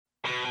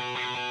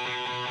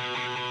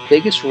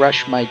biggest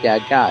rush my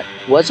dad got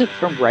wasn't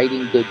from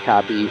writing good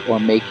copy or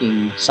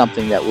making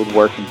something that would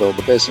work and build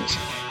a business.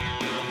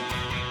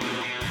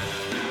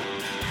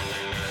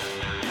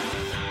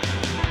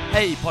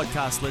 Hey,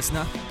 podcast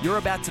listener, you're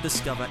about to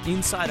discover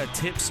insider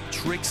tips,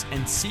 tricks,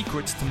 and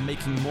secrets to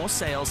making more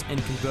sales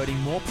and converting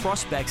more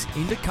prospects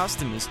into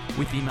customers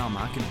with email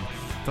marketing.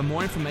 For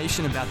more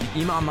information about the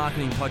Email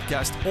Marketing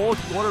Podcast or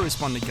the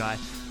Autoresponder Guide,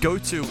 go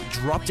to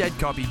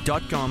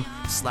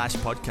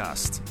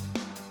dropdeadcopy.com/podcast.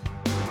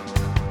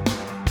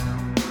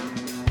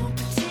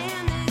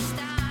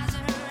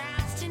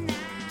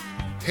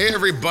 Hey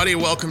everybody,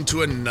 welcome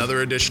to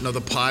another edition of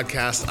the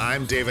podcast.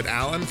 I'm David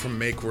Allen from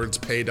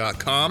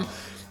MakeWordsPay.com.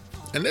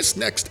 And this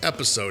next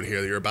episode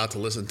here that you're about to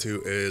listen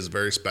to is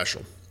very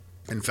special.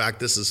 In fact,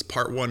 this is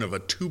part one of a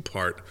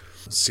two-part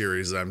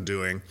series that I'm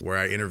doing where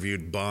I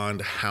interviewed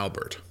Bond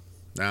Halbert.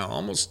 Now,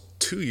 almost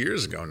 2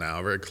 years ago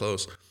now, very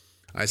close,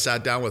 I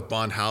sat down with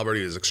Bond Halbert.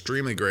 He was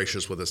extremely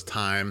gracious with his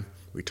time.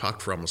 We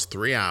talked for almost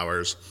 3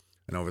 hours.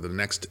 And over the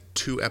next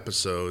 2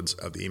 episodes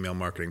of the Email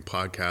Marketing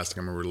Podcast,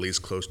 I'm going to release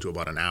close to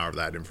about an hour of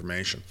that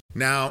information.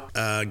 Now,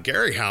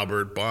 Gary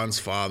Halbert, Bond's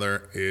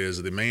father,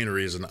 is the main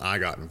reason I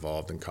got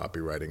involved in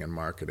copywriting and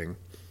marketing.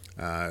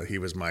 He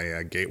was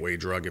my gateway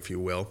drug, if you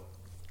will.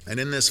 And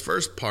in this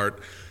first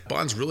part,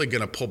 Bond's really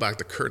going to pull back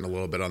the curtain a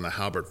little bit on the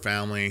Halbert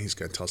family. He's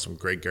going to tell some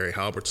great Gary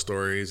Halbert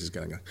stories. He's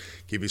going to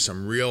give you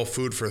some real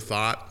food for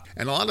thought.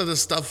 And a lot of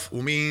this stuff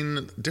will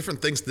mean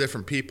different things to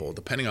different people,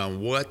 depending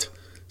on what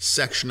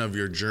section of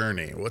your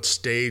journey, what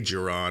stage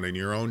you're on in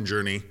your own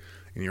journey,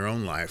 in your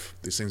own life.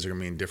 These things are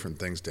going to mean different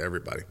things to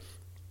everybody.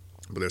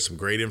 But there's some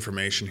great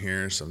information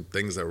here, some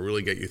things that will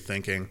really get you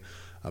thinking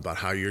about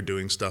how you're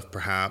doing stuff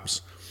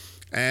perhaps.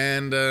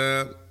 And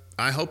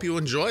I hope you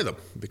enjoy them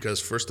because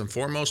first and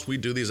foremost, we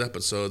do these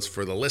episodes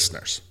for the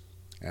listeners.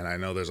 And I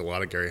know there's a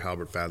lot of Gary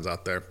Halbert fans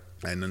out there.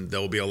 And then there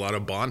will be a lot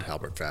of Bond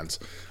Halbert fans,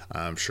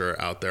 I'm sure,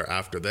 out there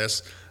after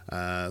this.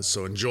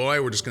 So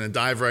enjoy. We're just going to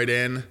dive right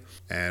in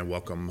and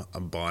welcome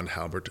Bond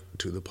Halbert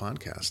to the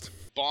podcast.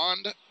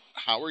 Bond,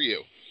 how are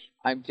you?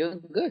 I'm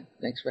doing good.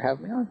 Thanks for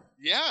having me on.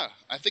 Yeah,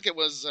 I think it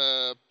was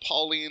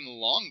Pauline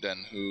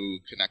Longden who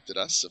connected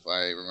us, if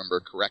I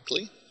remember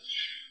correctly.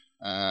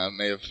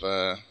 May have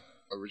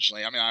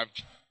originally, I've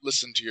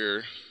listened to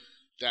your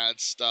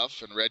dad's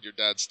stuff and read your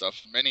dad's stuff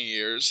for many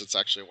years. It's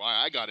actually why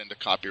I got into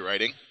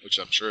copywriting, which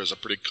I'm sure is a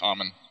pretty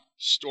common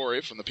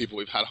story from the people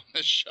we've had on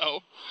this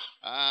show.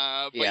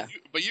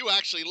 But you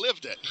actually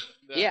lived it.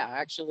 Yeah, I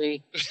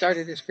actually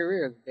started his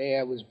career the day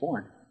I was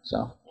born.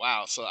 So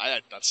wow, so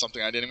that's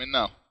something I didn't even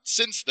know.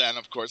 Since then,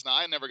 of course, now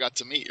I never got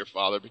to meet your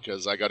father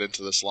because I got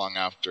into this long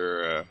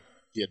after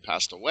he had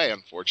passed away,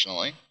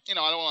 unfortunately. I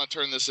don't want to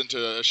turn this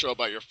into a show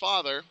about your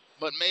father,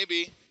 but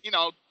maybe,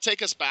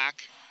 take us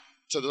back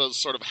to those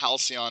sort of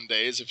halcyon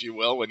days, if you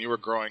will, when you were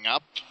growing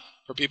up.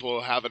 For people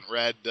who haven't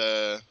read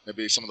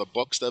maybe some of the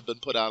books that have been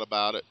put out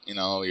about it,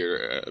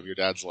 your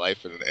dad's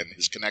life and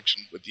his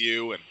connection with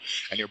you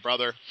and your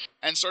brother,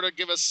 and sort of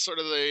give us sort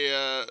of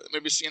the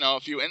maybe a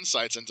few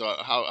insights into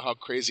how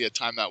crazy a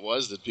time that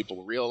was. Did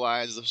people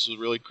realize this was a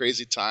really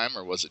crazy time,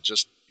 or was it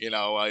just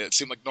it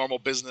seemed like normal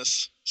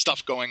business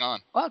stuff going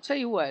on? Well, I'll tell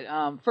you what.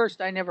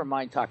 First, I never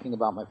mind talking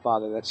about my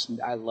father.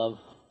 I love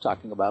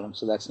talking about him,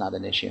 so that's not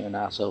an issue. And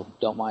I also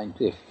don't mind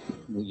if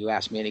you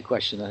ask me any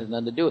question that has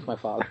nothing to do with my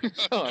father.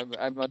 So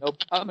I'm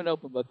an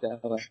open book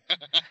that way.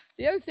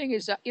 The other thing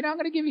is, I'm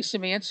going to give you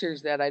some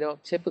answers that I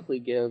don't typically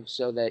give,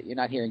 so that you're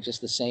not hearing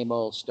just the same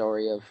old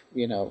story of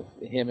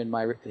him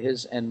and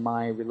his and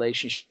my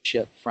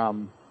relationship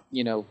from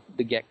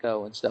the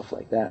get-go and stuff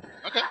like that.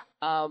 Okay.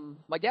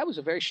 My dad was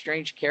a very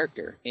strange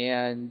character,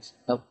 and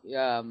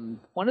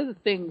one of the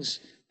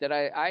things that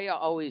I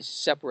always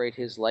separate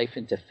his life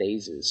into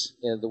phases,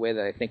 the way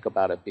that I think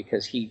about it,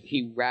 because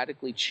he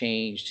radically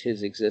changed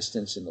his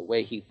existence and the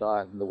way he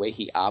thought and the way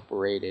he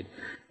operated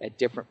at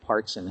different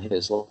parts in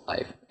his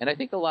life. And I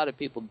think a lot of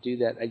people do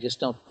that. I just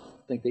don't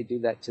think they do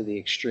that to the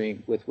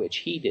extreme with which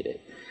he did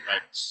it.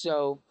 Right.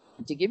 So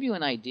to give you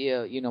an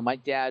idea, my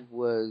dad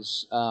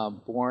was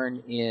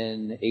born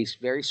in a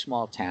very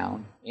small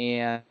town,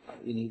 and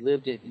he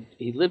lived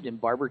in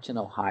Barberton,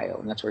 Ohio,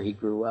 and that's where he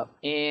grew up.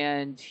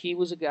 And he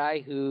was a guy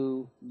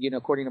who,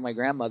 according to my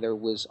grandmother,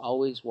 was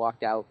always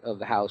walked out of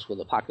the house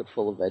with a pocket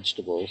full of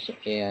vegetables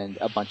and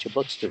a bunch of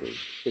books to read,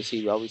 because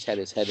he always had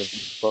his head in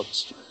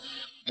books.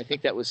 I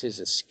think that was his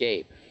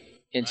escape.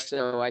 And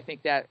so I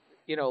think that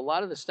a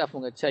lot of the stuff I'm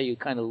going to tell you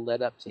kind of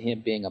led up to him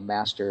being a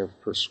master of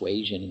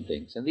persuasion and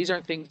things. And these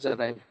aren't things that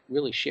I've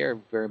really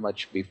shared very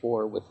much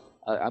before with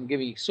I'm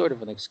giving you sort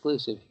of an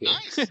exclusive here.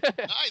 Nice. I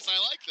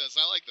like this.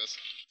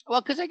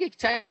 Well, because I get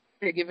tired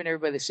of giving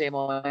everybody the same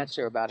old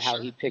answer about how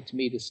he picked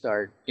me to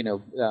start,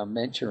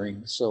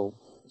 mentoring so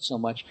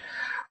much.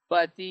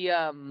 But the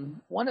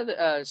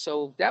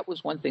so that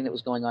was one thing that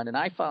was going on, and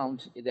I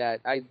found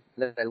that I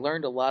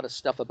learned a lot of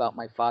stuff about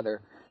my father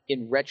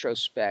in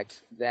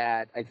retrospect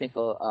that I think,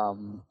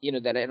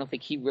 that I don't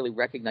think he really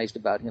recognized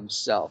about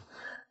himself.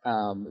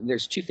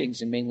 There's two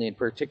things, and mainly in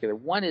particular.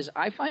 One is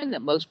I find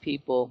that most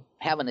people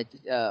having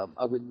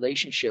a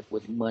relationship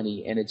with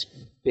money, and it's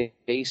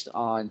based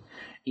on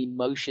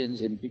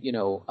emotions and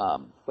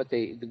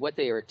what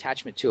their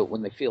attachment to it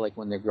when they feel like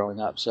when they're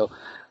growing up. So,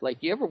 like,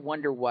 you ever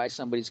wonder why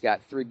somebody's got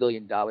 $3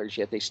 billion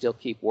yet they still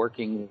keep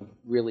working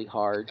really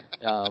hard,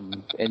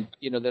 and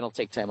they don't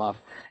take time off,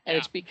 and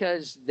it's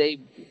because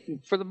they,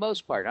 for the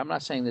most part, I'm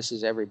not saying this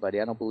is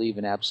everybody, I don't believe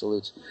in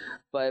absolutes,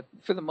 but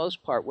for the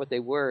most part, what they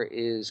were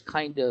is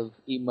kind of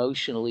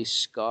emotionally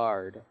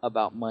scarred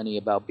about money,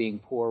 about being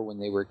poor when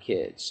they were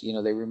kids.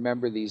 They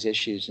remember these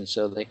issues, and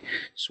so they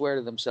swear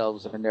to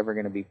themselves they're never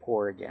going to be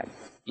poor again.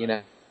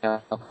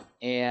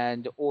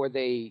 And or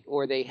they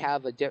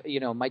have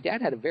my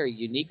dad had a very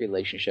unique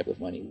relationship with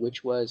money,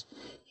 which was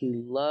he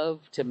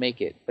loved to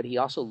make it, but he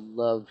also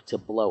loved to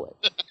blow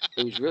it.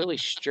 It was really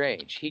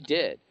strange. He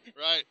did.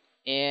 Right.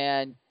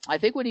 And I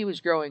think when he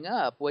was growing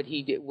up, what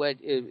he did,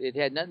 it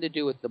had nothing to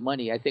do with the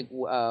money. I think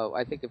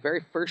the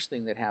very first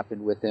thing that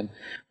happened with him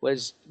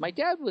was my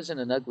dad wasn't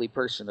an ugly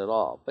person at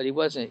all, but he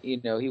wasn't,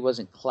 he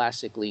wasn't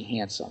classically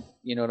handsome.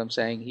 You know what I'm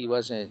saying? He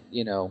wasn't,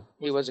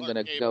 he wasn't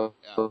going to go.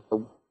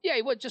 Yeah,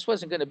 he just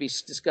wasn't going to be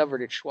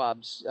discovered at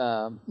Schwab's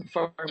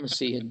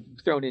pharmacy and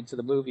thrown into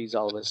the movies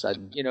all of a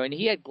sudden. And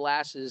he had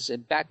glasses,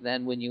 and back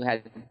then when you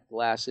had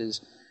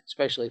glasses,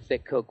 especially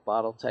thick Coke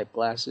bottle type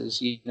glasses,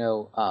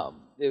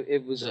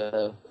 it was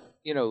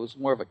it was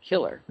more of a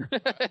killer,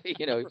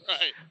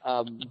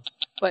 Right.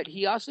 But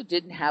he also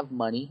didn't have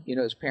money.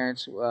 His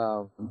parents, they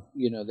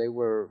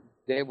were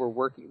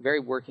very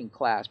working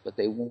class, but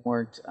they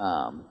weren't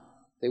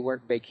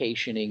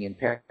vacationing in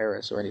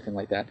Paris or anything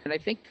like that. And I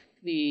think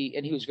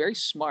and he was very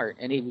smart,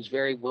 and he was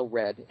very well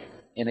read.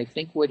 And I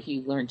think what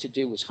he learned to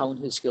do was hone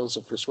his skills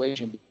of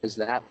persuasion, because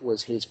that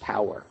was his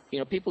power.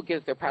 People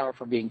get their power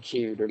from being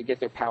cute, or to get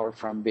their power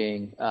from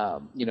being,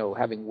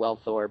 having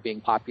wealth or being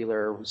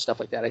popular or stuff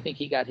like that. I think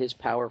he got his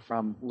power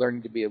from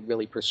learning to be a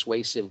really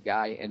persuasive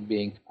guy and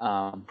being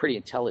pretty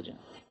intelligent.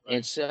 Right.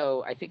 And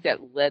so I think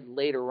that led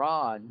later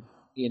on,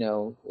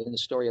 in the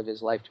story of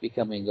his life, to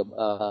becoming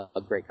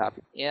a great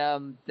copy.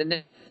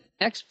 The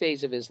next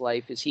phase of his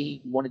life is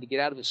he wanted to get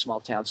out of his small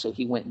town, so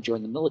he went and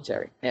joined the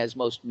military, as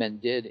most men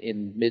did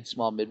in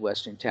small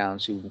Midwestern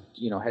towns who,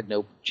 had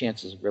no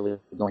chances of really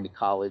going to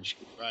college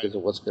because it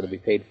wasn't going to be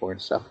paid for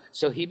and stuff.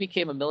 So he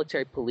became a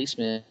military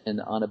policeman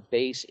on a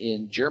base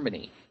in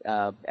Germany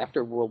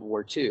after World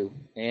War II,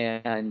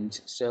 and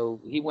so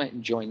he went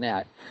and joined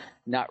that,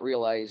 not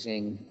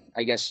realizing,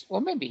 I guess,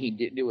 well, maybe he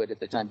did do it at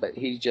the time, but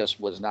he just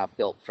was not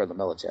built for the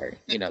military.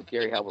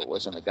 Gary Halbert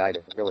wasn't a guy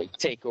to really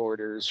take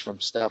orders from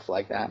stuff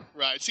like that.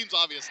 Right. It seems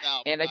obvious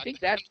now. And I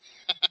think that,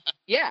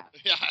 yeah.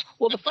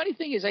 Well, the funny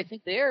thing is, I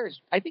think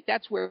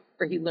that's where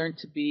he learned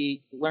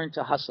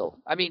to hustle.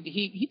 I mean,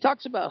 he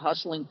talks about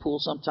hustling pool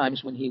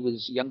sometimes when he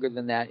was younger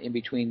than that, in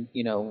between,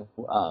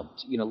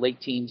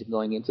 late teens and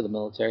going into the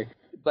military.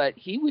 But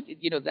he would,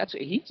 he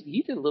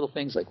did little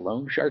things like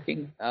loan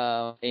sharking,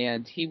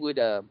 and he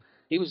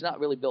was not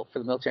really built for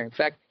the military. In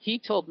fact, he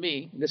told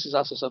me, and this is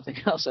also something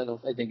else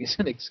I think is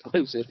an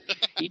exclusive.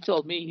 He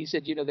told me, he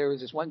said, there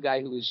was this one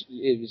guy who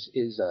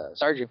his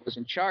sergeant was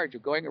in charge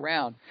of going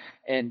around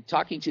and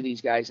talking to these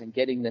guys and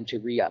getting them to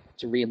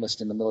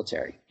re-enlist in the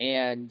military.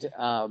 And,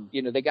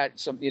 they got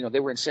they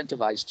were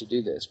incentivized to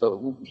do this, but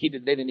they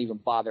didn't even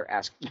bother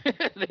asking.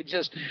 they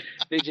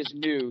just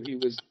knew he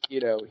was, he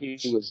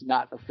was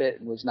not a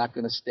fit and was not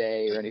going to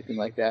stay or anything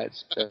like that.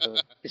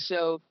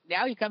 So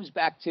now he comes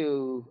back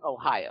to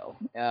Ohio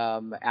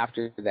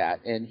after that,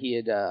 and he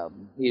had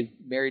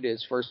married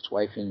his first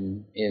wife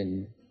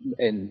in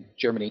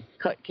Germany,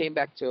 came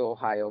back to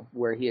Ohio,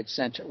 where he had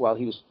sent, while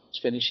he was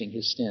finishing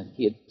his stint,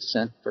 he had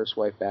sent first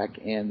wife back,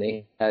 and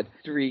they had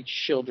 3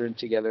 children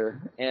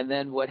together. And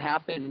then what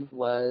happened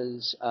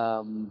was,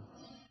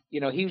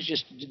 he was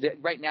just,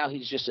 right now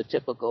he's just a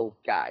typical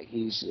guy.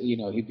 He's,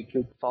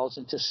 he falls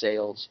into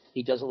sales.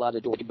 He does a lot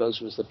of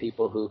Doibos was the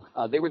people who,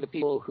 they were the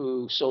people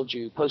who sold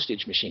you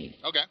postage machine.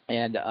 Okay.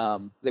 And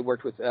they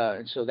worked with,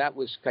 and so that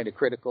was kind of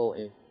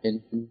critical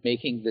in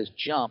making this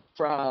jump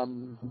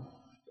from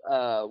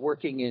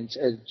working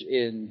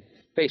in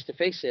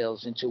face-to-face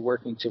sales into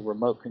working to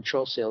remote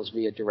control sales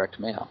via direct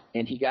mail.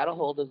 And he got a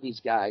hold of these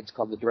guides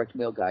called the direct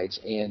mail guides,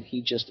 and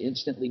he just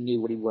instantly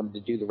knew what he wanted to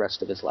do the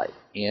rest of his life.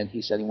 And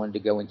he said he wanted to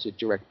go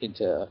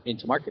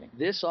into marketing.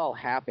 This all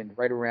happened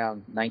right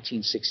around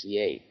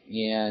 1968.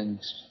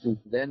 And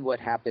then what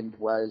happened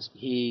was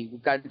he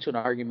got into an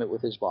argument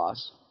with his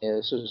boss.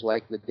 This was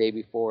like the day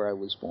before I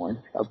was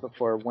born,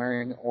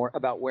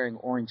 about wearing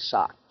orange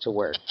sock to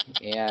work.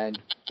 And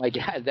my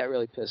dad, that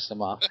really pissed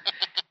him off.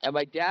 And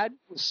my dad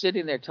was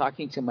sitting there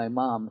talking to my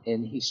mom,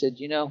 and he said,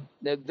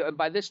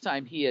 by this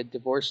time he had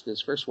divorced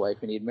his first wife,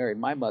 and he had married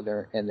my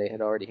mother, and they had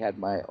already had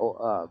my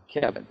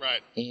Kevin.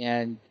 Right.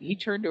 And he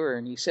turned to her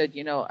and he said,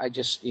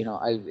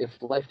 if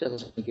life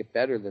doesn't get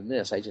better than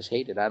this, I just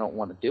hate it. I don't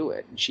want to do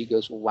it. And she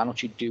goes, well, why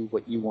don't you do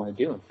what you want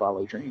to do and follow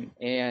your dream?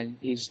 And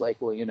he's like,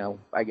 well,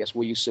 I guess,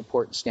 will you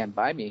support and stand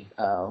by me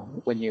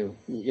when you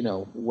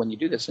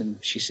do this?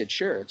 And she said,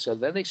 sure. And so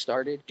then he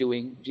started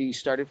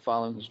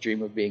following his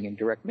dream of being in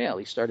direct mail.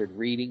 He started started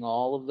reading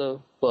all of the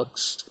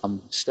books,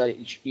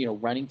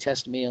 running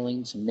test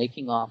mailings and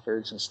making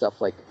offers and stuff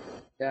like that.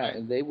 Yeah,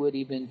 and they would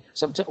even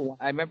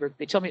I remember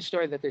they told me a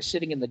story that they're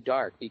sitting in the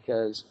dark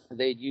because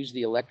they'd use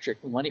the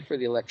money for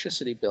the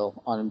electricity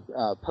bill on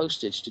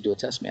postage to do a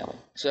test mailing.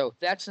 So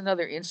that's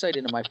another insight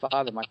into my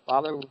father. My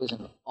father was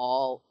an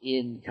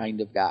all-in kind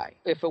of guy.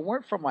 If it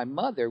weren't for my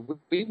mother,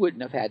 we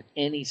wouldn't have had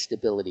any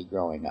stability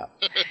growing up.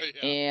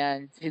 Yeah.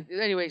 And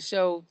anyway,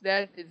 so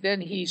then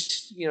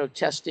he's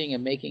testing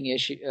and making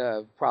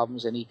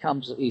problems, and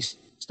he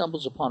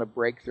stumbles upon a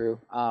breakthrough.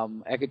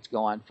 I could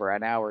go on for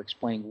an hour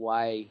explaining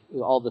why,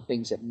 all the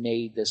things that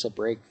made this a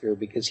breakthrough,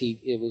 because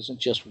it wasn't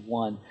just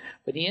one.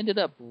 But he ended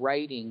up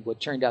writing what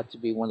turned out to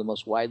be one of the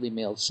most widely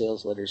mailed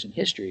sales letters in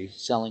history,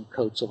 selling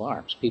coats of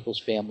arms, people's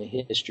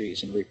family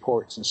histories and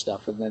reports and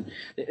stuff. And then,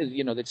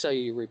 they'd sell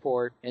you a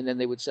report, and then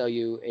they would sell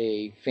you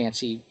a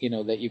fancy,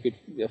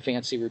 a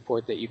fancy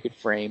report that you could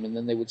frame, and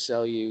then they would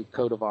sell you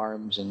coat of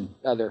arms and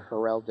other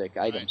heraldic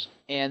items. Right.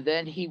 And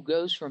then he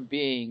goes from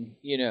being,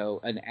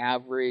 an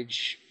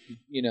average,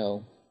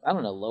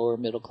 lower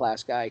middle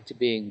class guy to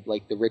being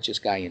like the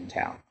richest guy in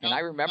town. And I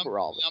remember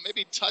all this. Now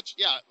maybe touch,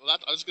 I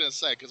was going to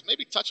say, because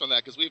maybe touch on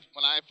that, because when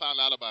I found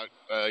out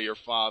about your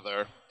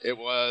father, it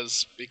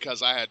was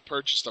because I had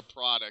purchased a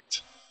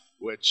product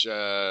which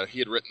he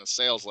had written a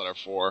sales letter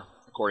for,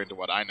 according to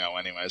what I know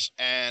anyways.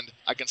 And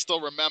I can still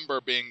remember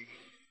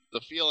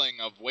the feeling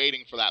of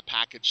waiting for that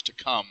package to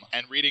come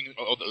and reading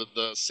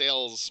the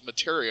sales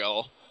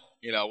material,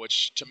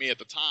 which to me at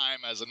the time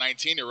as a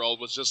 19-year-old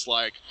was just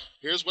like,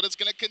 here's what it's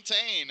going to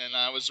contain. And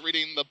I was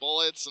reading the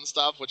bullets and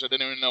stuff, which I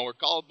didn't even know were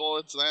called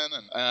bullets then,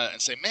 and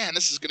say, man,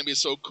 this is going to be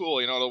so cool.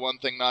 The one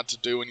thing not to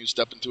do when you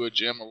step into a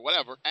gym or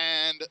whatever.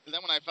 And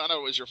then when I found out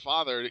it was your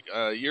father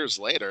years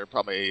later,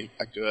 probably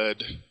a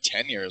good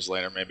 10 years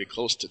later, maybe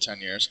close to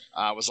 10 years,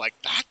 I was like,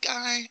 that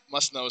guy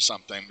must know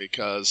something,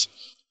 because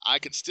I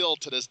can still,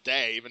 to this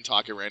day, even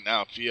talking right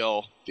now,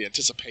 feel the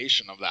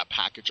anticipation of that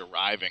package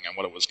arriving and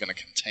what it was going to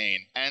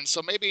contain. And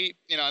so maybe,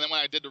 and then when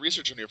I did the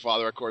research on your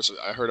father, of course,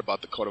 I heard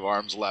about the coat of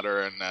arms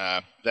letter and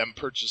them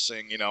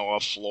purchasing, a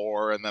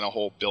floor and then a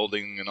whole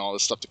building and all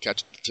this stuff to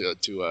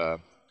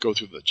go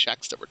through the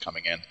checks that were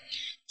coming in.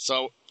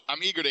 So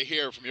I'm eager to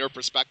hear from your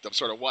perspective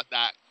sort of what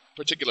that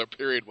particular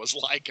period was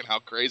like and how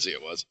crazy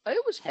it was.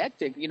 It was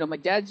hectic. My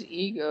dad's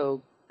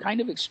ego kind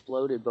of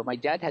exploded, but my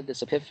dad had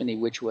this epiphany,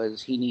 which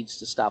was he needs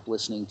to stop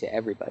listening to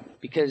everybody,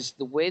 because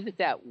the way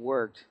that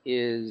worked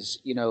is,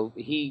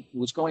 he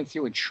was going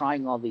through and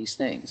trying all these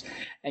things,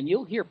 and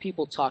you'll hear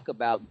people talk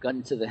about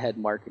gun to the head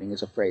marketing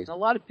as a phrase. And a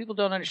lot of people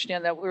don't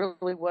understand that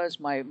really was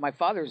my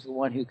father's the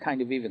one who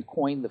kind of even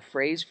coined the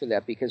phrase for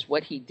that, because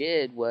what he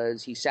did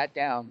was he sat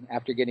down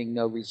after getting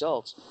no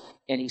results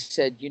and he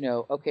said,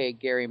 okay,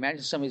 Gary,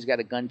 imagine somebody's got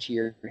a gun to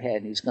your head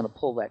and he's going to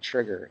pull that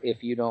trigger.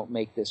 If you don't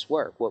make this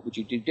work, what would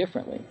you do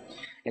differently?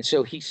 And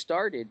so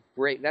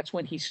that's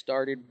when he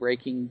started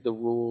breaking the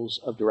rules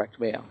of direct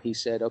mail. He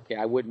said, okay,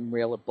 I wouldn't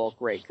mail at bulk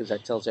rate because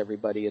that tells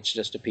everybody it's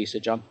just a piece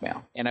of junk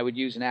mail. And I would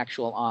use an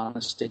actual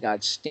honest to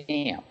God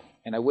stamp.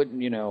 And I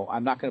wouldn't,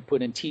 I'm not going to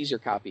put in teaser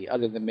copy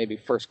other than maybe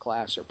first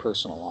class or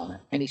personal on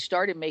it. And he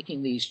started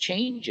making these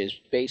changes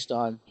based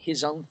on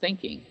his own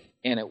thinking.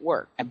 And it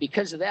worked. And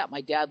because of that,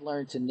 my dad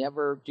learned to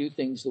never do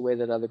things the way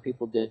that other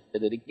people did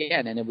it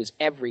again. And it was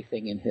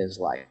everything in his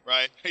life.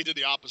 Right. He did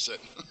the opposite.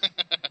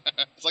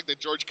 It's like the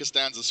George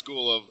Costanza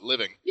school of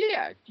living.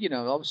 Yeah.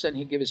 All of a sudden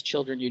he'd give his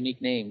children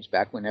unique names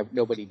back when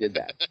nobody did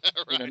that.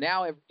 Right.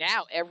 Now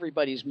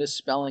everybody's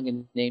misspelling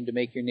a name to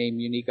make your name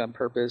unique on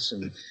purpose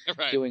and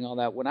right. Doing all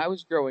that. When I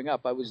was growing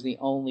up, I was the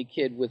only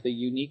kid with a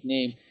unique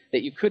name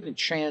that you couldn't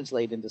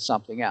translate into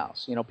something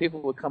else.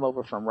 People would come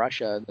over from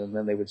Russia and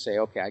then they would say,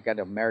 okay, I got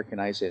to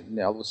Americanize it. And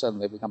all of a sudden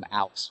they become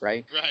Alps,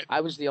 right? Right. I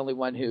was the only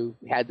one who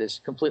had this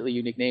completely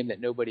unique name that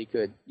nobody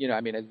could,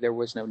 there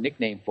was no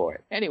nickname for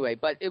it. Anyway,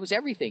 but it was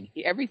everything.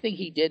 Everything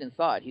he did and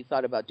thought, he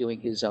thought about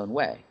doing his own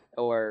way.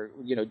 Or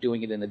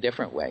doing it in a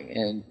different way,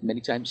 and many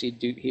times he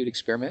would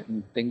experiment,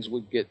 and things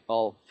would get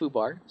all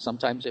foobar.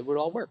 Sometimes it would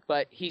all work,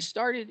 but he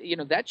started.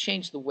 That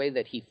changed the way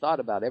that he thought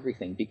about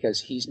everything, because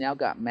he's now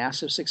got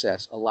massive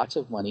success, lots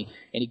of money,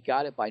 and he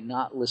got it by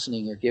not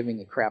listening or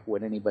giving a crap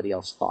what anybody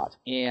else thought.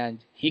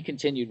 And he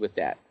continued with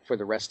that for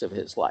the rest of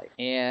his life.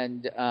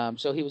 And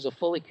so he was a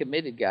fully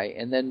committed guy.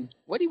 And then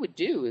what he would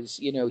do is,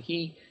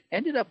 he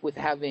ended up with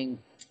having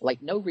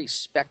no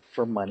respect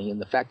for money, and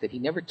the fact that he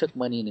never took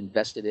money and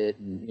invested it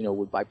and,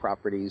 would buy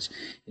properties.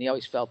 And he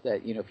always felt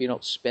that, if you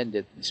don't spend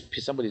it,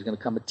 somebody's going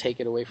to come and take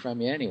it away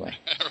from you anyway.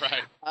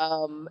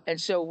 Right.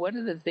 And so one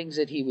of the things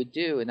that he would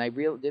do, and I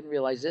didn't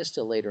realize this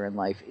till later in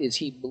life, is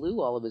he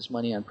blew all of his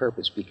money on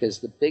purpose, because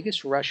the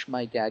biggest rush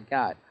my dad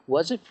got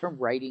wasn't from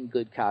writing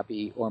good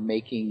copy or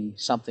making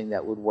something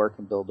that would work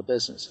and build a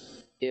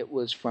business. It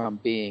was from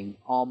being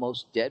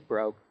almost dead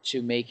broke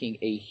to making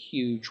a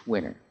huge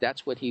winner.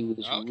 That's what he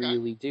was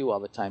really do all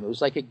the time. It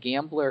was like a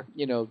gambler,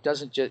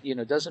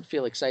 doesn't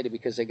feel excited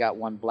because they got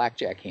one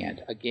blackjack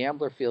hand. A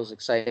gambler feels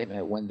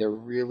excitement when they're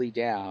really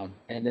down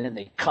and then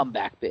they come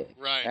back big.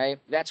 Right?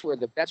 That's where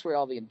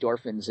all the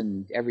endorphins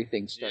and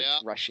everything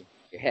starts rushing.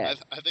 I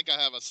think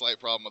I have a slight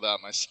problem with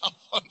that myself,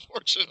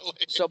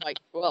 unfortunately. So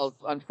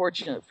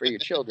unfortunate for your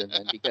children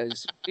then,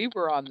 because we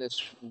were on this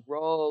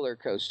roller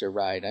coaster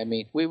ride. I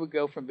mean, we would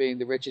go from being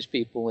the richest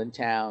people in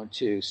town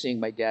to seeing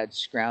my dad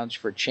scrounge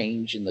for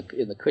change in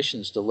the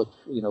cushions to look,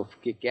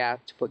 get gas,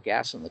 to put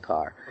gas in the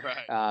car,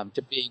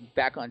 to being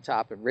back on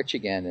top and rich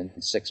again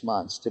in 6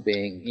 months, to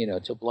being,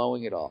 to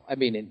blowing it all. I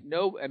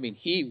mean,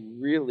 he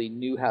really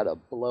knew how to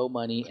blow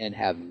money and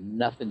have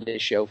nothing to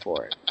show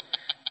for it.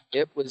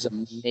 It was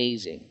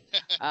amazing.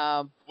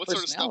 What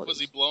sort of stuff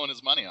was he blowing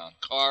his money on?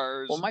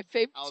 Cars? Well, my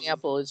favorite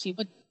example is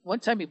one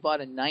time he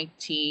bought a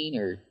 19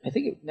 or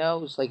it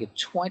was like a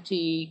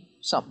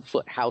 20-something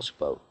foot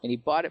houseboat. And he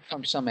bought it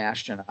from some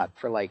astronaut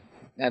for like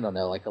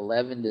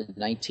 11 to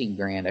 19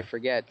 grand. I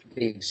forget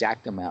the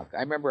exact amount. I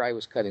remember I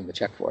was cutting the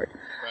check for it.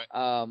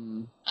 Right.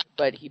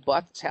 But he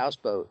bought this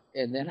houseboat,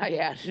 and then I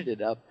added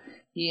it up.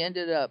 He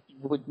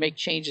would make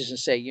changes and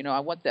say, I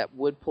want that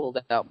wood pulled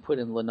out and put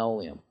in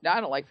linoleum. Now, I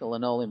don't like the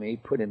linoleum, and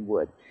he'd put in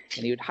wood.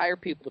 And he would hire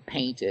people to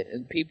paint it,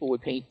 and people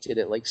would paint it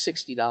at like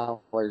 $60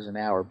 an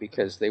hour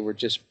because they were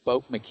just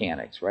boat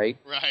mechanics, right?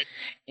 Right.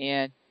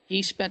 And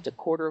he spent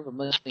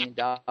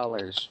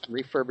 $250,000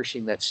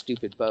 refurbishing that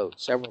stupid boat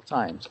several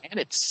times, and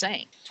it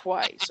sank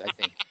twice, I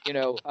think.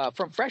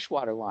 From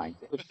freshwater line.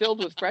 It was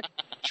filled with fresh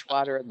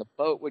water, and the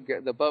boat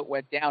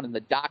went down in the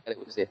dock that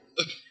it was in.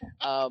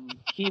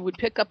 He would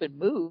pick up and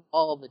move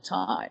all the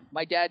time.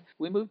 My dad,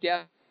 we moved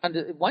down.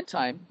 One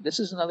time, this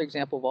is another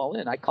example of all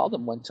in. I called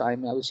him one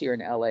time. I was here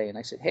in L.A., and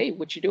I said, "Hey,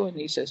 what you doing?"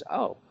 And he says,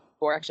 "Oh."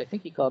 Or actually, I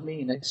think he called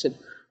me, and I said,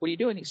 "What are you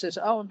doing?" He says,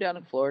 "Oh, I'm down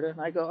in Florida."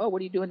 And I go, "Oh, what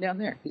are you doing down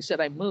there?" He said,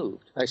 "I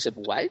moved." I said,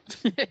 "What?"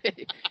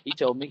 He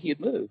told me he had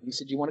moved. He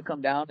said, "You want to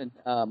come down and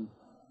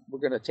we're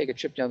going to take a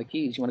trip down the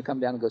Keys. You want to come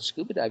down and go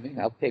scuba diving?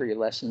 I'll pay for your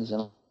lessons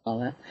and all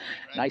that." Right.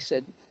 And I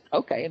said,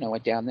 "Okay." And I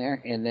went down there,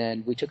 and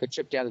then we took a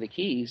trip down to the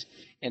Keys.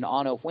 And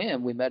on a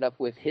whim, we met up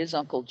with his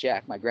Uncle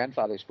Jack, my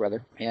grandfather's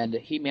brother, and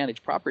he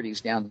managed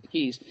properties down the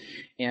Keys.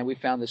 And we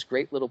found this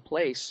great little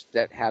place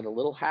that had a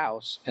little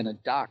house and a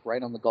dock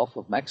right on the Gulf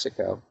of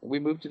Mexico. And we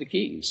moved to the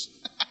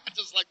Keys.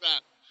 Just like that.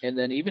 And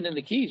then even in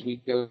the Keys,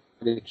 we'd go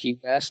to Key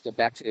West,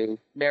 back to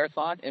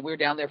Marathon, and we were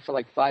down there for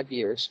like 5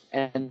 years.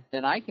 And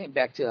then I came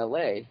back to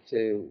L.A.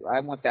 I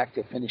went back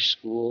to finish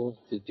school,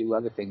 to do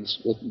other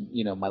things with,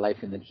 my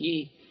life. And then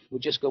he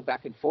would just go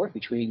back and forth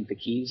between the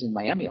Keys and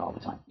Miami all the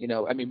time.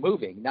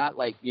 Moving, not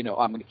like, I'm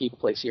going to keep a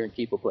place here and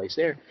keep a place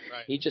there.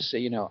 Right. He'd just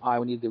say, I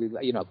need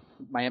to,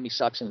 Miami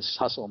sucks and it's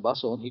hustle and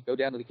bustle. And he'd go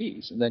down to the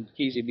Keys. And then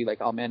Keys, he'd be like,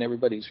 "Oh man,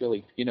 everybody's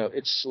really,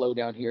 it's slow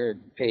down here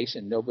and pace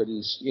and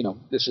nobody's,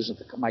 this isn't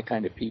my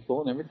kind of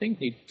people and everything."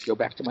 He'd go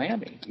back to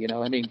Miami,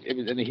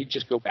 and then he'd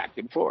just go back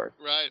and forth.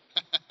 Right.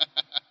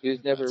 He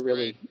was never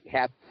really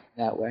happy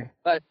that way.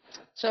 But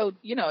so,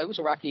 it was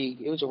a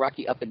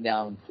rocky up and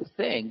down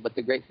thing. But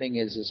the great thing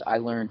is I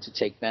learned to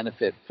take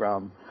benefit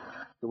from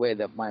the way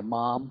that my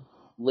mom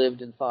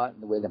lived and thought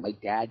and the way that my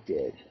dad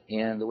did.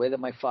 And the way that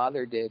my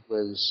father did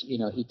was,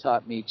 he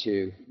taught me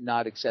to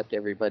not accept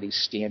everybody's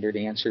standard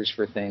answers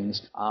for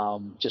things.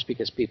 Just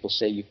because people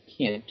say you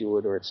can't do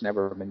it or it's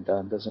never been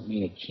done doesn't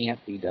mean it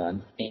can't be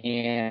done.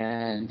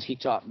 And he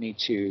taught me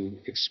to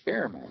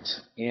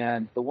experiment.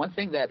 And the one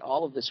thing that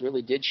all of this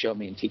really did show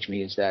me and teach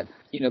me is that,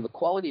 the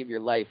quality of your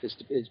life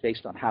is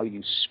based on how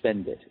you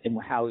spend it and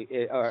how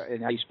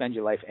you spend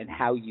your life and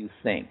how you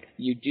think.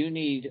 You do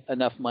need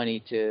enough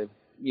money to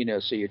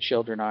so your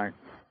children aren't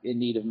in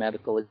need of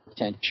medical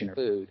attention or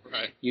food.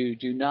 Right. You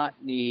do not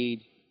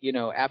need,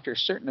 after a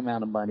certain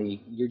amount of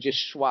money, you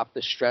just swap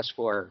the stress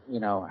for,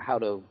 how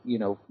to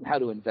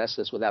invest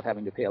this without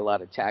having to pay a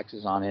lot of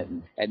taxes on it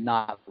and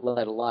not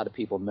let a lot of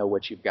people know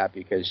what you've got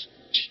because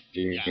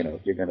you're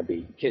going to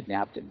be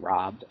kidnapped and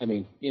robbed. I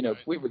mean, Right.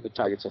 We were the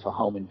targets of a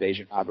home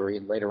invasion robbery,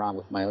 and later on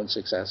with my own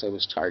success, I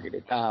was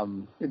targeted.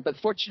 But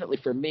fortunately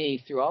for me,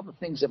 through all the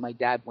things that my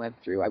dad went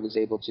through, I was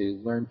able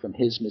to learn from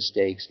his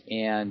mistakes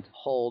and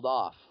hold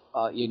off.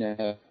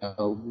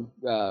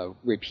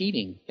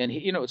 Repeating. And,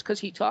 it's because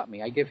he taught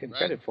me. I give him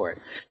credit for it.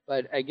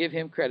 But I give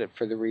him credit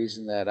for the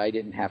reason that I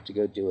didn't have to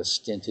go do a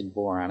stint in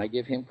boron. I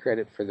give him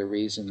credit for the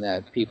reason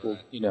that people,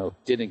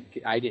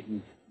 I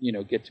didn't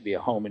get to be a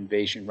home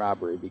invasion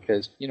robbery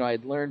because,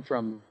 I'd learned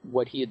from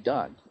what he had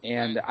done.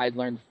 And I'd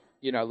learned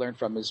learned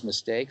from his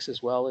mistakes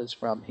as well as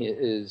from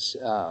his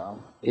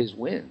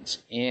wins.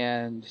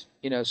 And,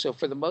 so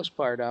for the most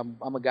part, I'm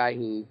a guy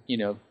who,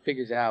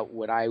 figures out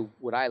what I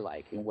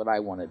like and what I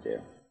want to do.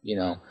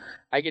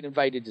 I get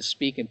invited to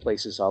speak in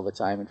places all the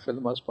time, and for the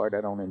most part,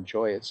 I don't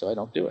enjoy it, so I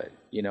don't do it.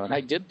 And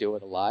I did do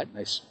it a lot. And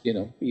I,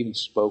 even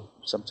spoke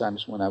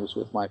sometimes when I was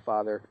with my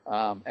father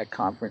at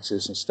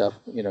conferences and stuff.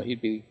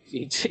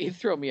 He'd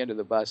throw me under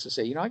the bus and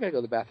say, I got to go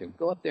to the bathroom.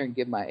 Go up there and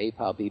give my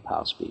A-Pal,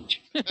 B-Pal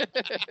speech.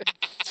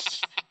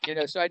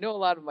 So I know a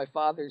lot of my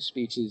father's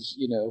speeches,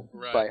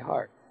 Right. by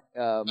heart.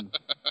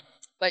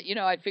 But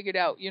I figured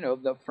out,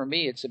 for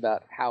me, it's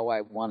about how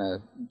I want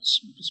to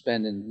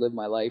spend and live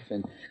my life,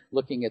 and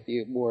looking at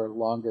the more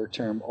longer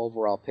term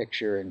overall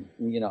picture, and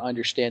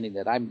understanding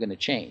that I'm going to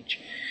change.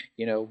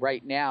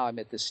 Right now I'm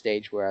at this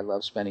stage where I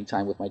love spending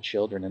time with my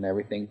children and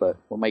everything, but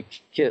when my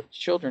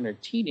children are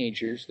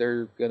teenagers,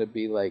 they're going to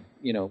be like,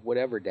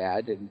 whatever,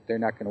 Dad, and they're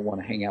not going to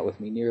want to hang out with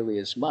me nearly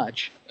as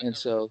much. And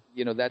so,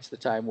 that's the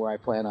time where I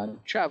plan on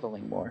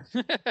traveling more.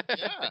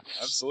 Yeah,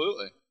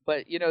 absolutely.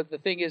 But, the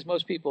thing is,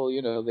 most people,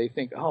 they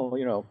think,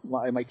 oh,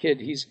 my kid,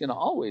 he's going to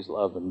always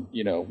love and,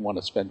 want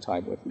to spend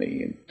time with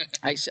me. And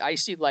I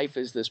see life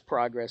as this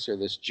progress or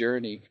this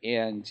journey,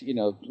 and,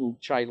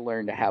 try to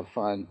learn to have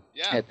fun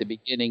at the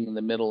beginning, in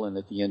the middle, and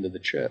at the end of the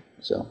trip.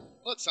 So.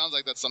 Well, it sounds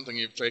like that's something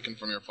you've taken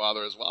from your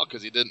father as well,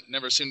 because he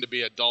never seemed to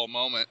be a dull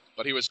moment,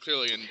 but he was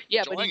clearly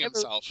enjoying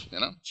himself.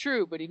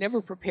 True, but he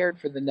never prepared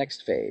for the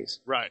next phase.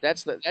 Right.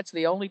 That's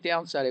the only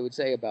downside I would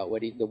say about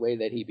the way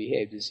that he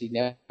behaved, is he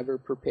never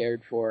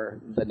prepared for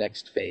the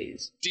next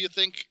phase. Do you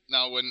think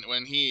now,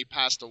 when he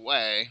passed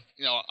away,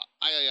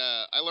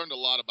 I learned a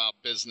lot about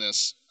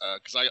business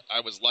because I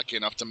was lucky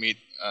enough to meet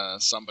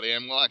somebody,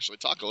 and we'll actually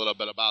talk a little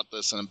bit about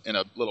this in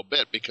a little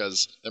bit,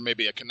 because there may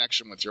be a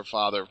connection with your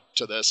father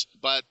to this.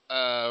 But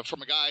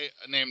from a guy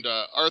named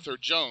Arthur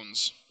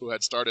Jones, who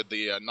had started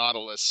the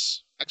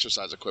Nautilus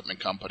exercise equipment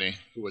company,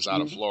 who was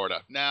out of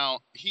Florida. Now,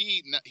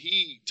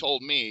 he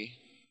told me,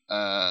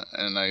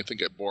 and I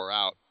think it bore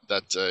out,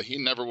 that he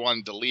never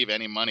wanted to leave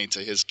any money to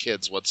his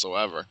kids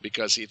whatsoever,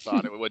 because he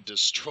thought it would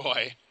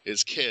destroy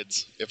his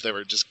kids if they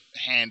were just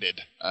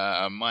handed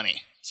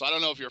money. So I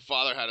don't know if your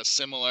father had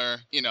similar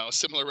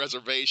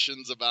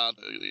reservations about,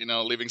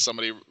 leaving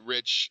somebody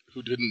rich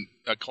who didn't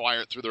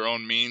acquire it through their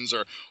own means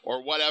or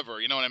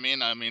whatever. You know what I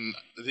mean? I mean,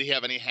 did he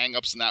have any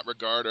hang-ups in that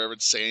regard, or ever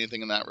say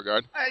anything in that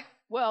regard?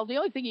 Well, the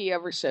only thing he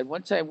ever said,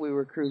 one time we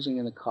were cruising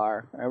in the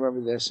car, I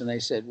remember this, and I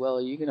said, well,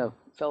 are you going to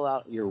fill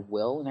out your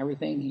will and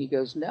everything? He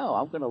goes, no,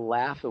 I'm going to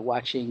laugh at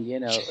watching,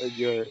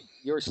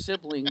 your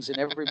siblings and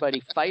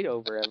everybody fight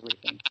over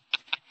everything.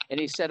 And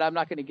he said, I'm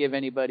not going to give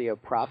anybody a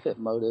profit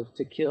motive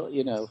to kill,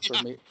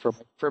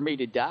 for me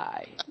to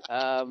die.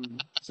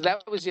 So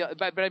that was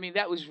but I mean,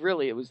 that was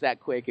really, it was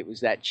that quick. It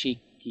was that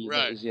cheeky.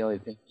 Right. That was the only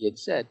thing he had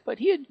said. But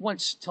he had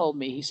once told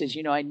me, he says,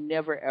 I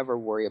never, ever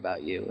worry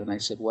about you. And I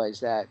said, why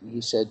is that? And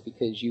he said,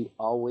 because you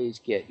always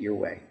get your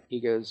way. He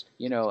goes,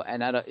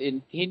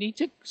 and he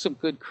took some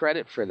good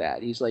credit for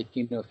that. He's like,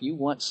 if you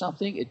want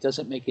something, it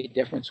doesn't make a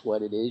difference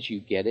what it is. You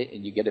get it,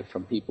 and you get it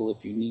from people.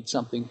 If you need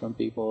something from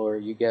people, or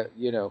you get,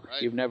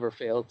 right. You've never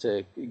failed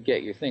to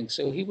get your thing.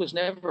 So he was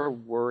never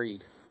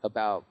worried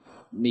about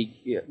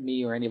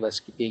me or any of us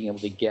being able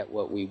to get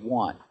what we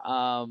want.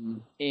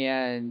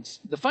 And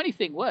the funny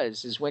thing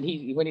is when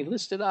he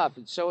listed off,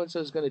 and so and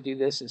so is going to do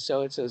this, and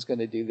so and so is going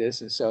to do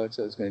this, and so and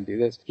so is going to do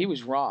this, he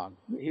was wrong.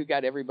 He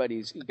got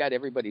everybody's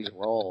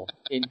role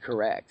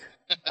incorrect.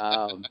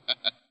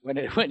 When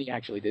he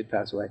actually did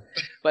pass away,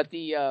 but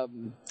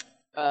and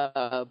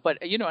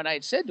I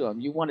had said to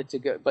him, you wanted to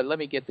go, but let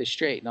me get this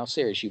straight, in all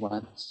seriousness, you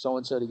want so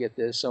and so to get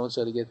this, so and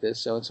so to get this,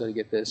 so and so to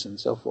get this, and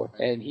so forth.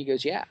 And he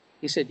goes, yeah.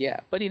 He said, yeah,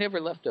 but he never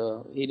left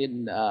he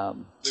didn't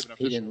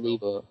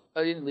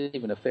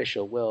leave an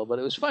official will. But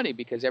it was funny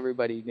because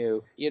everybody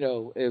knew,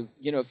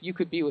 if you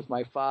could be with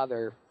my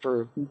father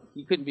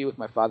you couldn't be with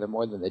my father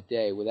more than a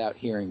day without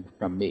hearing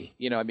from me,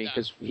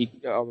 because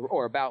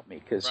or about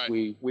me, because right.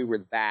 we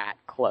were that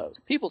close.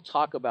 People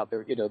talk about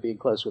their, being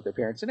close with their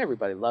parents, and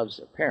everybody loves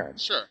their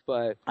parents. Sure.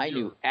 But I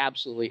knew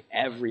absolutely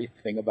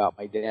everything about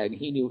my dad, and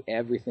he knew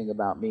everything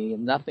about me,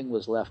 and nothing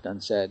was left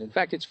unsaid. In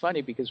fact, it's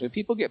funny because when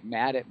people get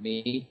mad at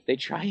me, they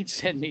try and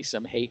send me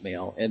some hate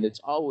mail, and it's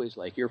always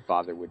like, your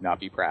father would not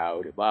be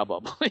proud, and blah,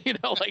 blah, blah,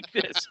 like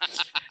this.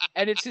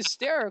 And it's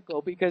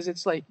hysterical because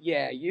it's like,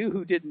 yeah, you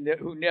who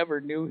never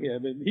knew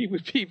him, and he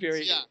would be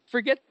very,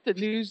 forget the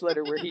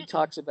newsletter where he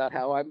talks about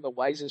how I'm the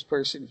wisest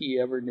person he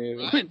ever knew.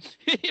 Right. And,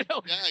 yeah,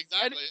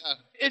 exactly.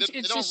 Yeah.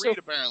 They don't read,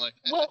 apparently.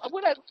 Well,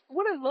 what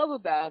I love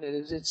about it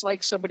is it's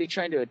like somebody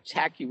trying to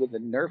attack you with a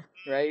Nerf,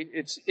 right?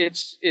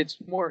 It's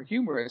more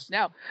humorous.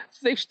 Now,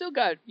 they've still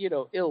got,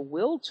 ill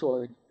will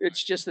toward.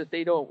 It's just that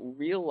they don't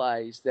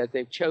realize that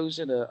they've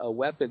chosen a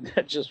weapon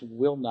that just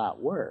will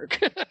not work.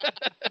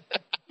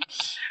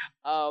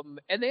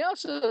 And they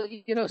also,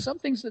 some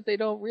things that they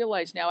don't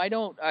realize. Now,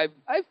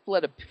 I've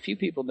let a few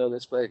people know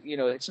this, but,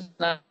 it's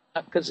not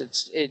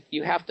because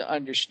you have to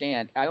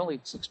understand. I only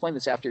explain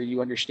this after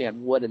you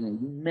understand what an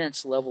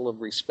immense level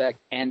of respect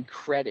and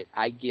credit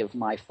I give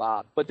my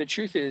father. But the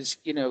truth is,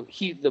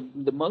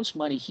 the most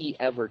money he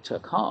ever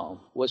took home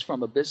was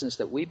from a business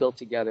that we built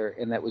together,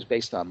 and that was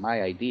based on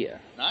my idea.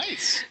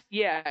 Nice.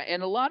 Yeah,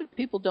 and a lot of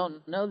people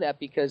don't know that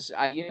because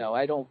I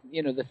don't.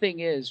 The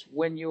thing is,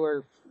 when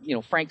you're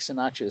Frank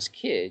Sinatra's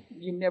kid,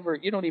 you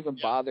don't even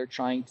bother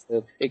trying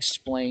to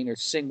explain or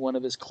sing one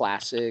of his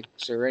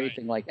classics or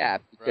anything like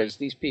that, because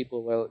these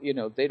people, well,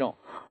 they don't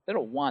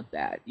want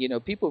that.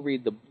 People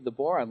read the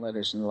boron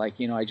letters and they're like,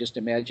 I just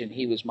imagine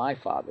he was my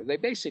father. They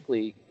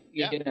basically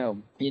you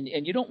know,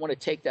 and you don't want to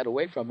take that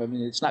away from him.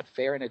 And it's not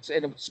fair, and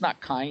it's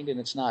not kind, and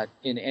it's not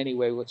in any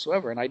way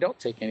whatsoever. And I don't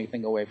take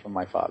anything away from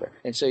my father.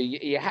 And so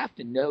you have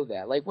to know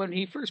that. Like when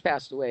he first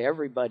passed away,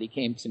 everybody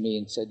came to me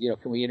and said, you know,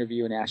 can we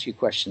interview and ask you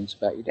questions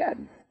about your dad?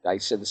 I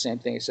said the same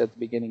thing I said at the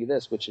beginning of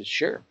this, which is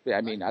sure.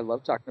 I mean, I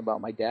love talking about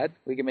my dad.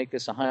 We can make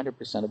this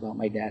 100% about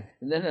my dad.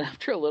 And then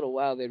after a little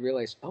while, they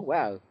realized, oh,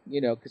 wow,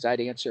 you know, because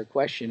I'd answer a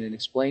question and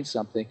explain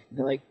something. And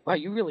they're like, wow,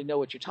 you really know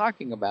what you're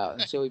talking about.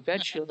 And so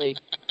eventually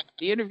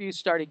the interviews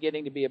started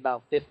getting to be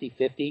about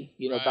 50-50,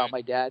 you know, about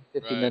my dad,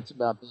 50 minutes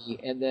about me.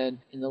 And then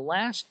in the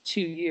last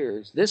 2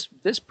 years,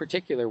 this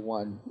particular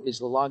one is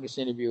the longest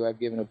interview I've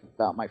given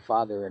about my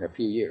father in a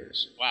few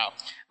years.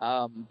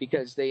 Wow.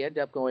 Because they end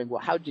up going,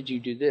 well, how did you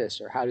do this?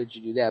 Or how did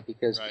you do that?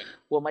 Because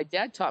what my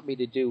dad taught me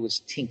to do was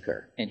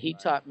tinker. And he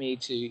taught me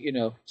to, you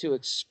know, to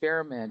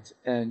experiment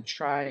and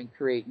try and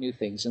create new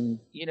things. And,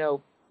 you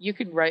know, you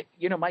can write,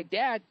 you know, my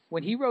dad,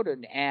 when he wrote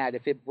an ad,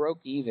 if it broke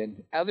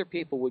even, other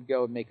people would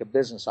go and make a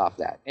business off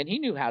that. And he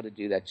knew how to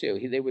do that too.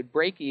 They would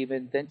break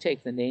even, then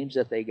take the names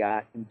that they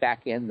got and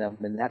back end them,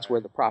 and that's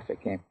where the profit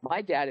came.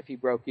 My dad, if he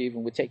broke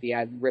even, would take the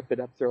ad and rip it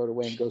up, throw it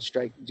away, and go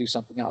strike, do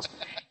something else.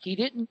 He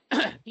didn't,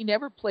 he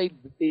never played,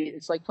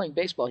 it's like playing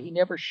baseball. He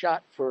never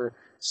shot for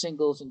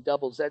singles and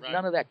doubles.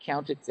 None of that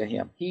counted to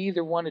him. He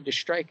either wanted to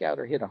strike out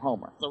or hit a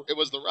homer. It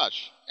was the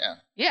rush. Yeah.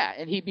 Yeah,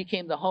 and he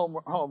became the home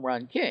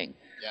run king.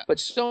 Yeah. But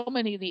so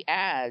many of the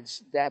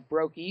ads that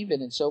broke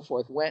even and so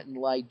forth went and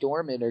lie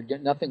dormant, or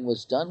nothing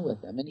was done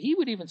with them. And he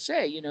would even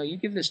say, you know, you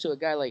give this to a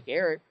guy like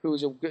Eric, who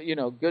was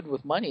good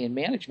with money and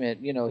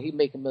management, you know, he'd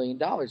make $1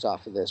 million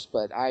off of this.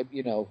 But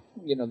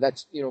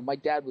that's, you know, my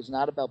dad was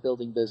not about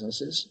building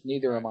businesses.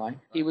 Neither am I.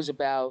 He was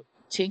about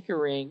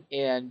tinkering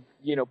and,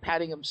 you know,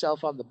 patting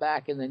himself on the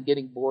back and then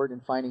getting bored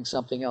and finding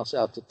something else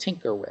out to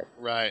tinker with.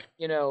 Right.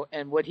 You know,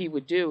 and what he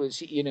would do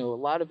is, you know, a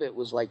lot of it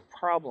was like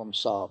problem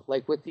solve.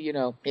 Like with the, you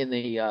know, in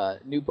the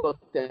new book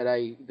that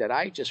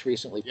I just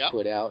recently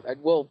put out,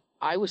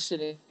 I was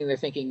sitting there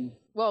thinking,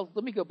 well,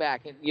 let me go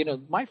back. And, you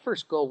know, my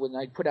first goal when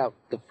I put out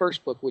the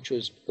first book, which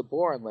was the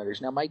Boron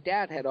Letters. Now, my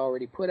dad had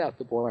already put out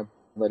the Boron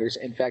Letters.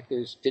 In fact,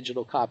 there's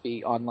digital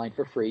copy online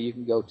for free. You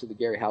can go to the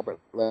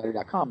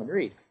GaryHalbertLetter.com and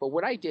read. But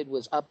what I did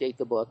was update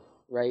the book,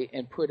 right,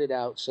 and put it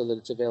out so that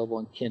it's available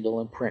in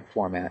Kindle and print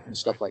format and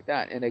stuff like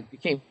that. And it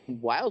became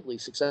wildly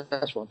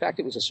successful. In fact,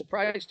 it was a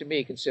surprise to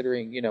me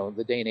considering, you know,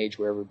 the day and age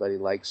where everybody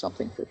likes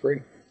something for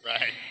free.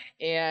 Right.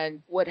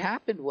 And what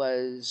happened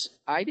was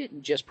I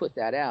didn't just put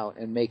that out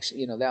and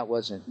that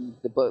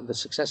wasn't the book. The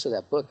success of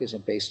that book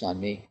isn't based on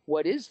me.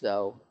 What is,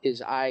 though,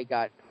 is I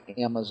got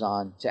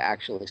Amazon to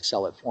actually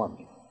sell it for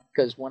me.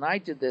 Because when I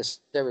did this,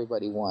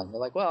 everybody won. They're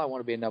like, well, I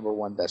want to be a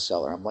 #1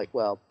 bestseller. I'm like,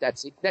 well,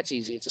 that's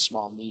easy. It's a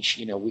small niche.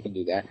 You know, we can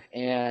do that.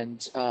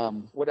 And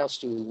what else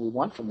do we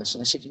want from this?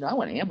 And I said, you know, I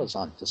want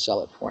Amazon to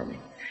sell it for me.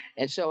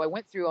 And so I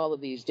went through all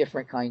of these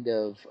different kind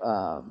of,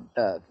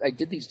 I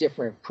did these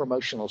different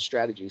promotional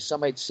strategies.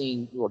 Some I'd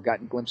seen or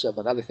gotten a glimpse of,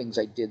 and other things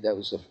I did that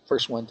was the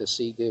first one to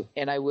see do.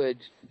 And I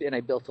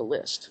built a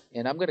list.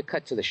 And I'm going to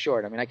cut to the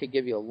short. I mean, I could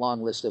give you a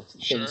long list of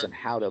things on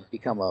how to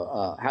become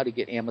how to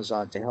get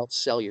Amazon to help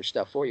sell your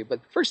stuff for you.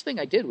 But the first thing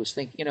I did was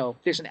think, you know,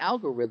 there's an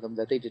algorithm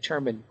that they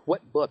determine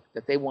what book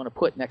that they want to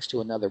put next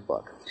to another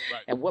book,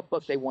 and what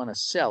book they want to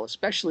sell,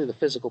 especially the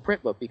physical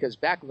print book, because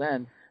back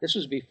then, this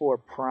was before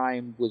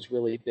Prime was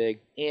really big.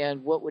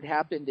 And what would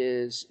happen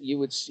is you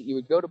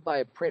would go to buy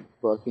a print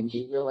book, and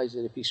you realize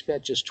that if you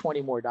spent just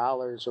 $20 more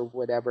or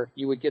whatever,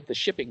 you would get the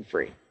shipping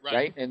free,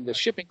 right? And the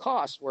shipping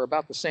costs were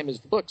about the same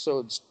as the book,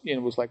 so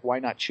it was like, why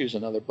not choose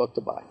another book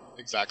to buy?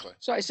 Exactly.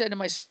 So I said to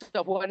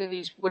myself, what do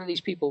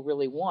these people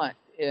really want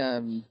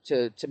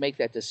to make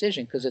that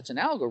decision? Because it's an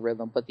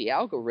algorithm, but the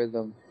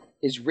algorithm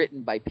is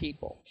written by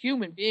people.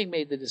 Human being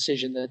made the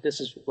decision that this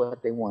is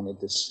what they wanted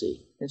to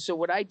see. And so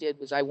what I did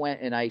was I went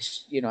and I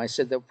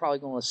said they're probably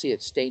going to see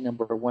it stay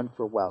 #1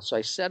 for a while. So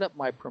I set up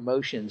my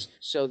promotions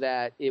so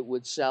that it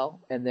would sell.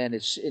 And then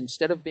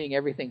instead of being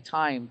everything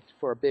timed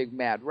for a big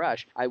mad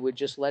rush, I would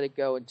just let it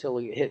go until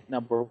it hit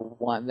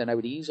 #1. Then I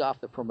would ease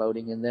off the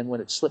promoting. And then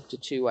when it slipped to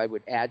 2, I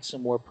would add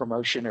some more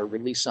promotion or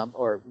release some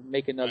or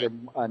make another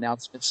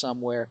announcement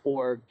somewhere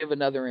or give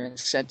another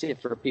incentive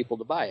for people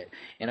to buy it.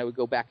 And I would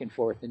go back and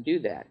forth and do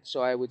that.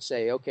 So I would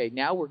say, okay,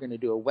 now we're going to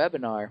do a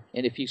webinar.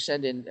 And if you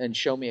send in and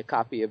show me a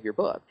copy of your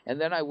book, and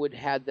then I would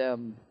have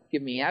them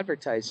give me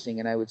advertising,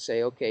 and I would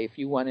say, okay, if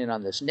you want in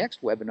on this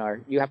next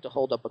webinar, you have to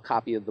hold up a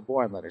copy of the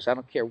Boron Letters. I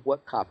don't care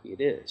what copy it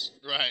is.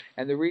 Right.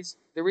 And the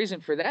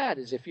reason for that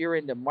is if you're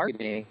into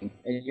marketing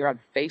and you're on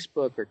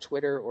Facebook or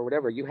Twitter or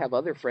whatever, you have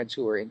other friends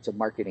who are into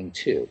marketing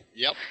too.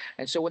 Yep.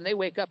 And so when they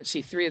wake up and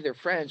see 3 of their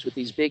friends with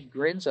these big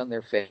grins on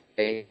their face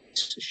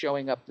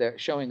showing up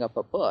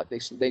a book,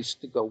 they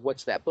go,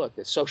 what's that book?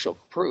 The social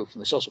proof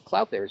and the social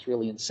clout there is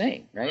really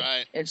insane, right?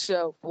 Right. And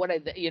so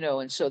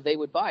and so they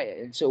would buy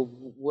it. And so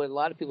what a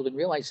lot of people didn't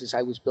realize is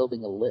I was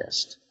building a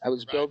list. I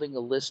was building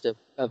a list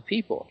of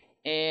people.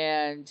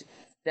 And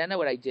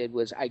what I did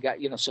was I got,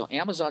 so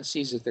Amazon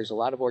sees that there's a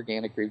lot of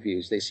organic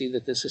reviews. They see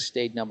that this has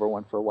stayed number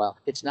one for a while.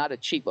 It's not a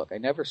cheap book. I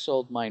never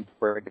sold mine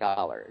for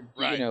 $1.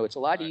 Right. It's a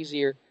lot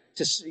easier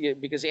to see,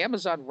 because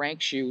Amazon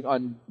ranks you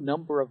on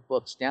number of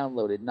books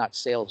downloaded, not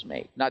sales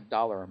made, not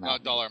dollar amount.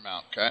 Not dollar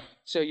amount. Okay.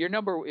 So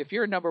if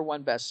you're a number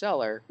one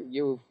bestseller,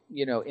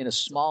 in a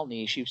small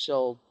niche, you've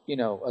sold,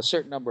 a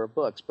certain number of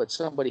books, but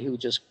somebody who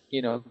just,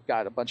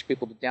 got a bunch of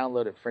people to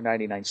download it for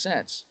 99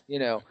 cents,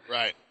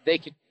 right.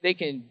 they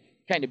can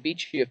kind of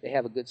beat you if they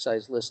have a good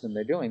sized list and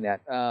they're doing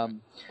that.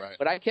 Right.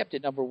 But I kept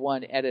it number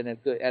one at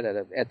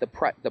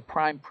the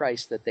prime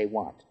price that they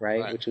want,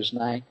 right? Which was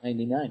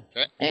 $9.99.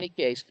 Okay. Any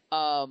case,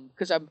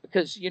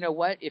 because you know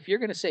what? If you're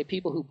going to say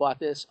people who bought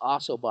this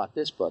also bought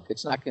this book,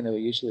 it's not going to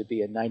usually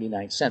be a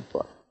 99-cent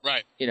book.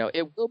 Right.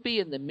 It will be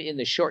in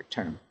the short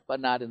term,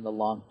 but not in the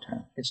long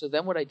term. And so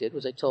then what I did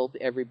was I told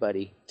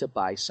everybody to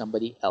buy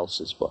somebody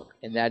else's book,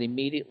 and that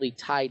immediately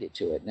tied it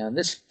to it. Now in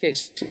this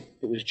case,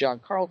 it was John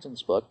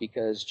Carlton's book,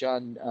 because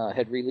John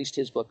had released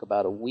his book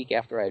about a week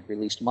after I had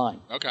released mine.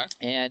 Okay.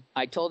 And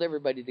I told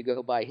everybody to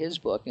go buy his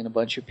book, and a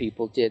bunch of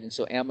people did. And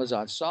so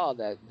Amazon saw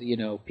that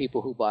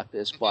people who bought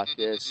this, right.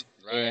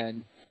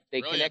 and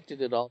they Brilliant.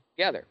 Connected it all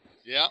together.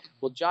 Yeah.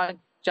 Well, John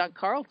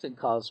Carlton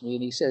calls me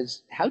and he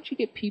says, how'd you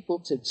get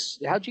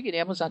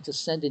Amazon to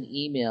send an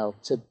email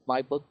to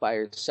my book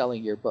buyers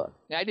selling your book?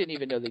 Now, I didn't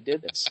even know they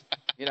did this.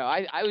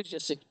 I was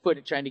just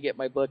trying to get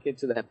my book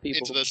into that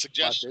people Into the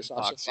suggestion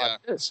box, yeah.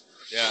 This.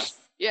 Yeah.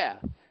 Yeah.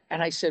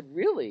 And I said,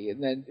 really?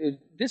 And then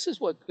this is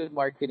what good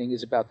marketing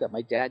is about that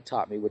my dad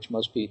taught me, which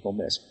most people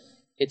miss.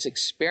 It's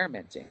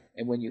experimenting.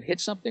 And when you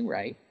hit something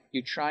right,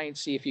 you try and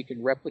see if you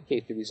can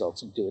replicate the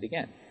results and do it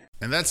again.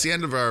 And that's the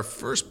end of our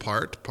first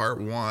part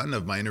one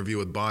of my interview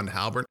with Bond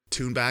Halbert.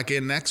 Tune back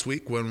in next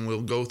week when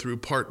we'll go through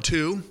part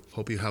 2.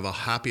 Hope you have a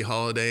happy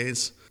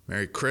holidays,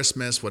 Merry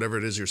Christmas, whatever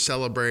it is you're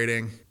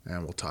celebrating,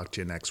 and we'll talk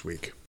to you next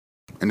week.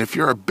 And if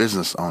you're a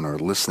business owner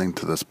listening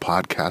to this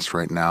podcast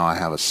right now, I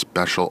have a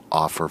special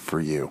offer for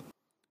you.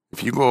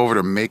 If you go over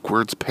to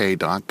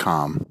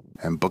MakeWordsPay.com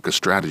and book a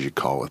strategy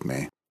call with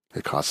me,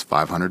 it costs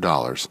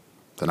 $500,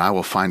 then I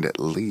will find at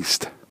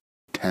least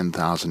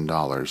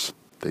 $10,000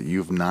 that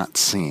you've not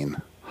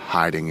seen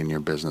hiding in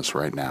your business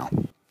right now.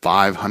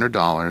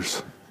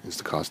 $500 is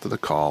the cost of the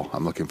call.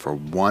 I'm looking for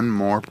one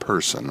more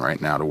person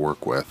right now to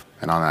work with.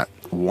 And on that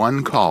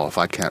one call, if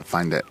I can't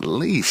find at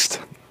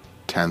least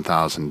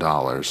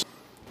 $10,000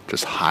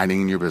 just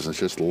hiding in your business,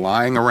 just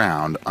lying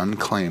around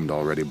unclaimed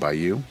already by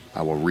you,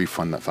 I will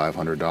refund that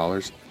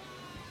 $500.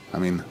 I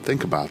mean,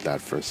 think about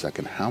that for a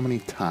second. How many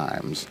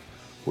times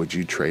would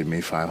you trade me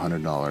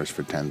 $500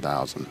 for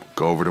 $10,000?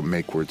 Go over to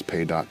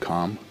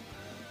MakeWordsPay.com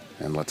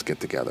and let's get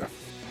together.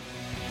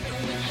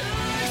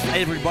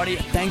 Hey everybody,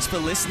 thanks for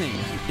listening.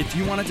 If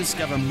you want to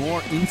discover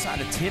more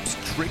insider tips,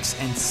 tricks,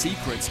 and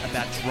secrets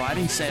about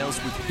driving sales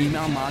with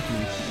email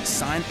marketing,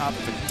 sign up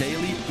for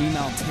daily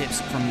email tips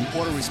from the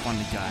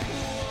autoresponder guy.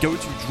 Go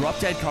to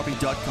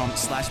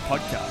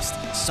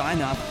dropdeadcopy.com/podcast.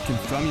 Sign up,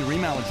 confirm your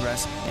email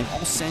address, and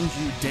I'll send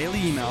you daily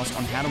emails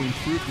on how to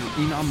improve your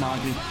email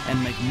marketing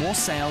and make more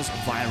sales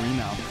via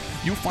email.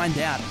 You'll find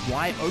out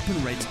why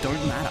open rates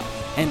don't matter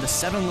and the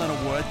 7-letter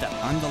word that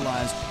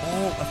underlies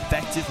all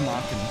effective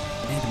marketing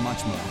and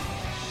much more.